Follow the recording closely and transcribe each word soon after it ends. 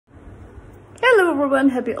Hello everyone,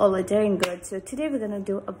 hope you all are doing good. So today we're gonna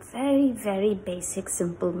do a very basic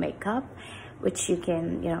simple makeup, which you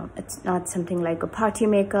can, it's not something like a party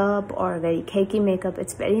makeup or a very cakey makeup.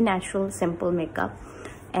 It's very natural, simple makeup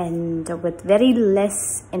and with very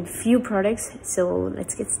less and few products. So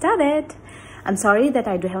let's get started. I'm sorry that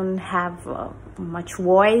I don't have much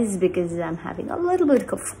voice because I'm having a little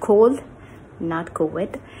bit of cold, not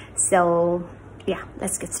COVID. So yeah,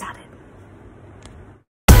 let's get started.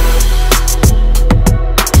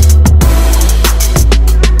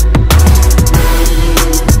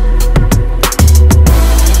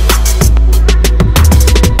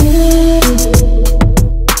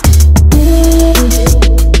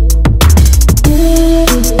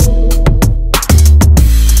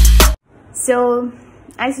 So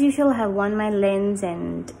as usual, I have worn my lens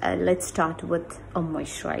and let's start with a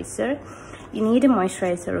moisturizer. You need a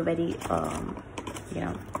moisturizer, a very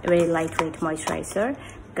a very lightweight moisturizer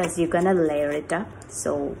because you're gonna layer it up.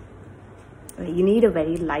 So you need a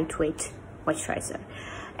very lightweight moisturizer.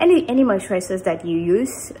 Any moisturizers that you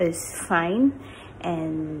use is fine,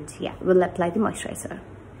 and yeah, we'll apply the moisturizer.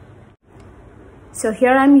 So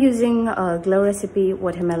here I'm using a Glow Recipe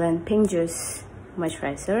Watermelon Pink Juice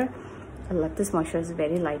moisturizer. I love this moisturizer,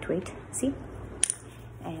 very lightweight, see?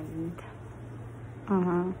 And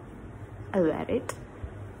I'll wear it.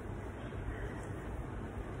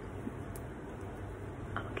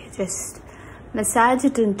 Okay, just massage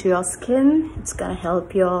it into your skin. It's gonna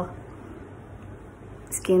help your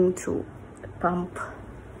skin to pump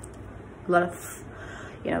a lot of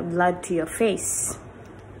blood to your face.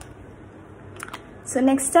 So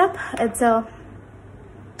next up, it's a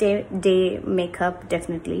day makeup.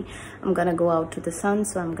 Definitely I'm gonna go out to the sun,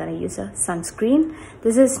 so I'm gonna use a sunscreen.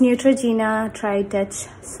 This is Neutrogena Tri-Touch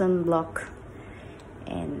Sunblock,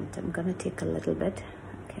 and I'm gonna take a little bit.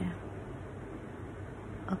 Okay,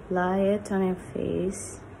 apply it on your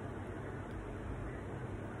face.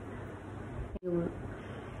 You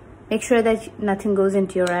make sure that nothing goes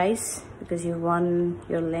into your eyes because you want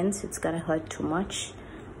your lens, it's gonna hurt too much.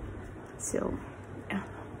 So yeah.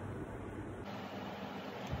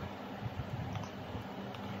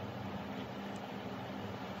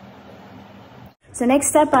 So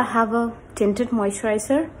next up, I have a tinted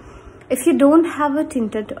moisturizer. If you don't have a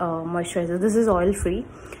tinted moisturizer, this is oil free.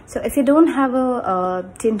 So if you don't have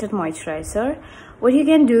a tinted moisturizer, what you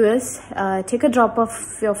can do is take a drop of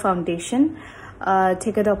your foundation,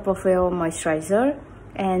 take a drop of your moisturizer,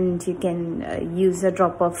 and you can use a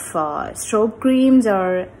drop of strobe creams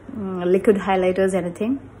or liquid highlighters,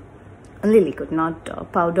 anything. Only liquid,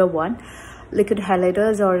 not powder one. Liquid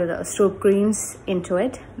highlighters or strobe creams into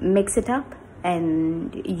it, mix it up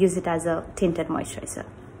and use it as a tinted moisturizer.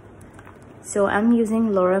 So I'm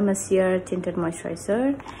using Laura Mercier tinted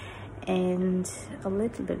moisturizer and a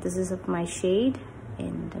little bit, this is of my shade,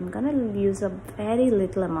 and I'm gonna use a very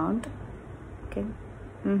little amount. Okay.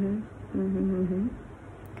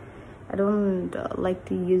 I don't like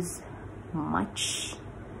to use much,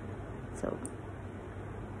 so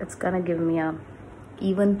it's gonna give me a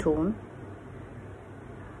even tone.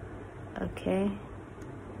 Okay,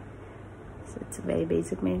 so it's a very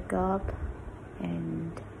basic makeup,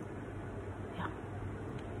 and yeah.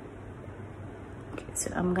 Okay,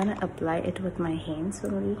 so I'm gonna apply it with my hands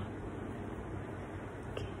only.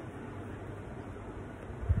 Okay.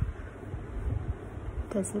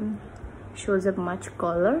 Doesn't shows up much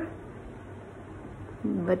color,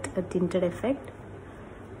 but a tinted effect.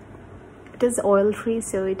 It is oil free,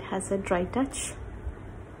 so it has a dry touch.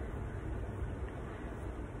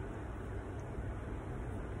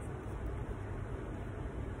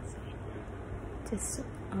 Just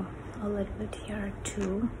a little bit here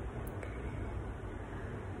too.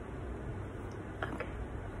 Okay.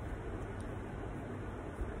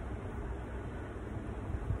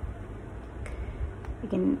 You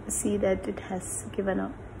can see that it has given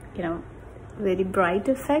a very bright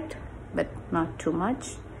effect, but not too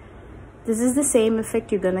much. This is the same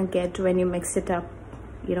effect you're gonna get when you mix it up,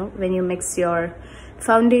 when you mix your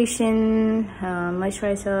foundation,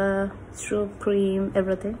 moisturizer, strobe cream,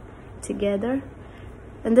 everything together.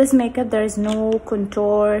 In this makeup, there is no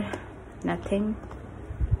contour, nothing,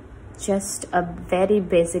 just a very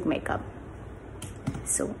basic makeup.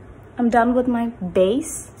 So I'm done with my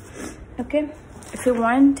base. Okay, if you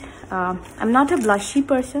want, I'm not a blushy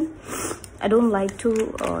person. I don't like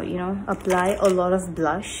to apply a lot of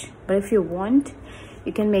blush, but if you want,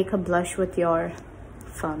 you can make a blush with your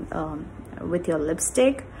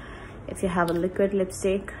lipstick. If you have a liquid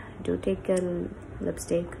lipstick, do take a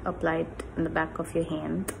lipstick, apply it in the back of your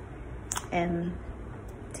hand, and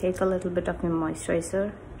take a little bit of your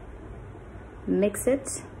moisturizer, mix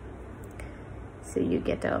it, so you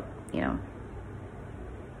get a, you know,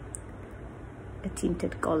 a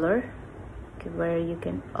tinted color. Okay, where you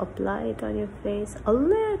can apply it on your face a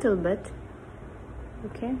little bit.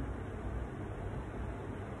 Okay,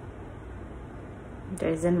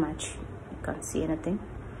 there isn't much, you can't see anything.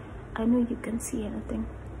 I know you can see anything.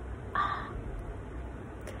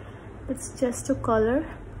 It's just a color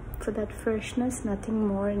for that freshness, nothing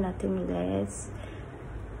more, nothing less.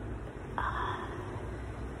 You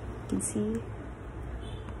can see.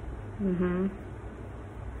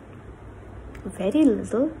 Very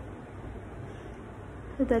little.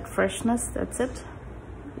 That freshness, that's it.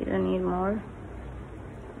 You don't need more.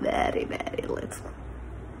 Very, very little.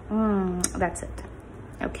 That's it.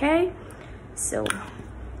 Okay, so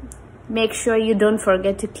make sure you don't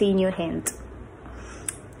forget to clean your hand.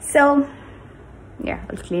 So yeah,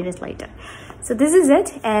 I'll clean it later. So this is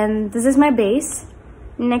it, and this is my base.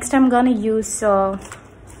 Next I'm gonna use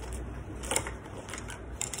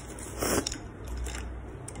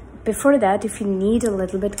before that, if you need a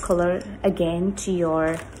little bit color again to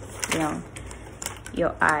your, you know,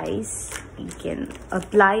 your eyes, you can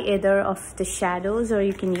apply either of the shadows, or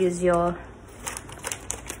you can use your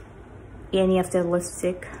any of the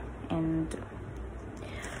lipstick, and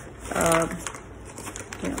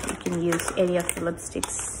you know, you can use any of the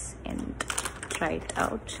lipsticks and try it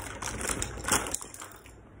out.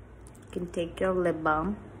 You can take your lip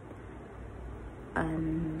balm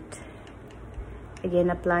and again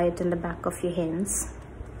apply it in the back of your hands.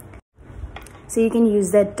 So you can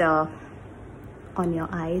use that on your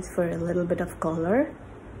eyes for a little bit of color,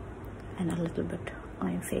 and a little bit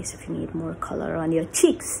on your face if you need more color on your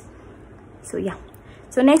cheeks. So yeah,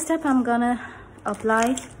 so next up I'm gonna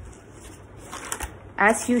apply,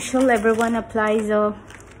 as usual everyone applies a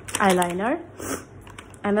eyeliner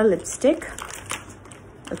and a lipstick.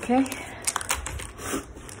 Okay,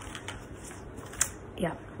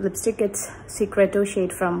 yeah, lipstick, it's Secreto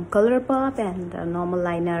shade from Colourpop, and a normal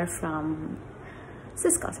liner from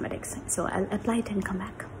Sis Cosmetics. So I'll apply it and come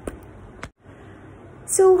back.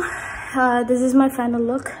 So this is my final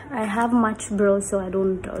look. I have much brows, so I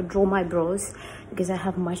don't draw my brows because I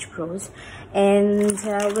have much brows, and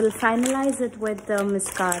we'll finalize it with the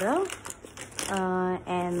mascara,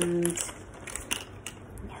 and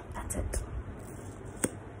yeah, that's it.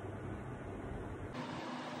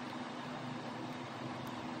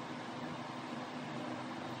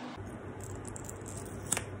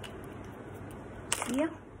 Yeah,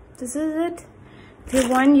 this is it. If you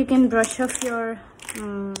want, you can brush off your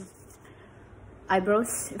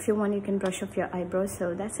eyebrows. If you want, you can brush off your eyebrows.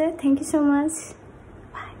 So that's it. Thank you so much.